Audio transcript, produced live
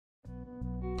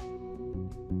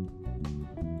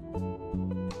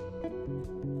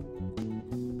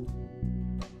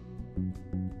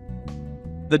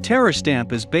The Terror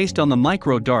Stamp is based on the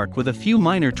Micro Dark with a few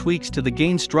minor tweaks to the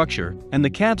gain structure, and the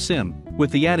Cab Sim, with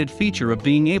the added feature of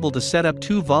being able to set up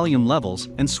 2 volume levels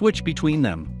and switch between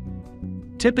them.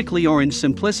 Typically orange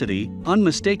simplicity,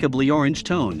 unmistakably orange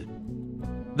tone.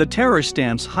 The Terror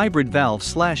Stamp's hybrid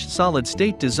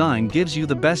valve/solid-state design gives you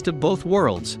the best of both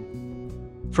worlds.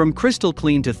 From crystal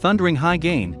clean to thundering high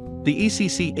gain, the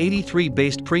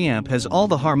ECC83-based preamp has all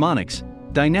the harmonics,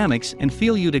 dynamics and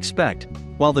feel you'd expect,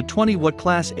 while the 20-watt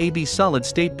Class AB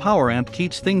solid-state power amp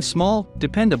keeps things small,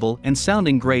 dependable and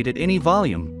sounding great at any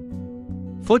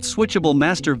volume. Foot-switchable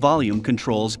master volume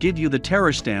controls give you the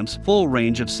Terror Stamp's full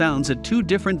range of sounds at 2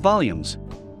 different volumes.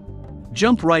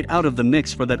 Jump right out of the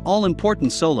mix for that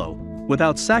all-important solo,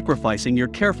 without sacrificing your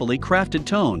carefully crafted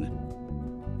tone.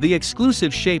 The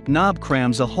exclusive shape knob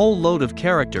crams a whole load of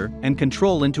character and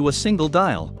control into a single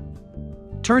dial.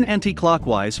 Turn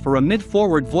anti-clockwise for a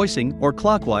mid-forward voicing or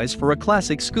clockwise for a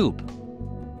classic scoop.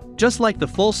 Just like the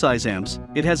full-size amps,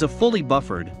 it has a fully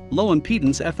buffered,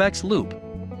 low-impedance FX loop.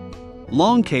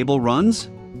 Long cable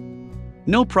runs?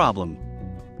 No problem.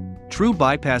 True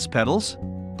bypass pedals?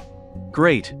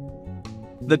 Great.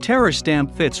 The Terror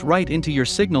Stamp fits right into your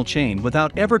signal chain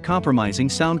without ever compromising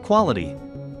sound quality.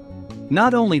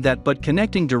 Not only that, but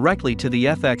connecting directly to the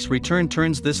FX return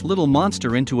turns this little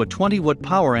monster into a 20-watt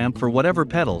power amp for whatever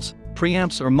pedals,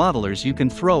 preamps or modelers you can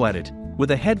throw at it,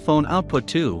 with a headphone output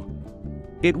too.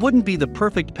 It wouldn't be the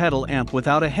perfect pedal amp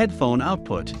without a headphone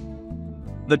output.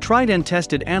 The tried and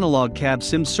tested analog Cab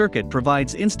Sim circuit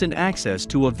provides instant access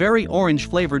to a very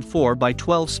orange-flavored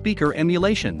 4x12 speaker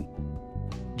emulation.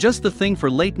 Just the thing for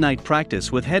late-night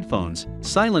practice with headphones,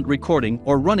 silent recording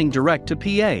or running direct to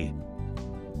PA.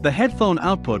 The headphone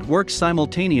output works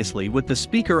simultaneously with the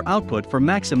speaker output for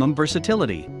maximum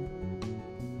versatility.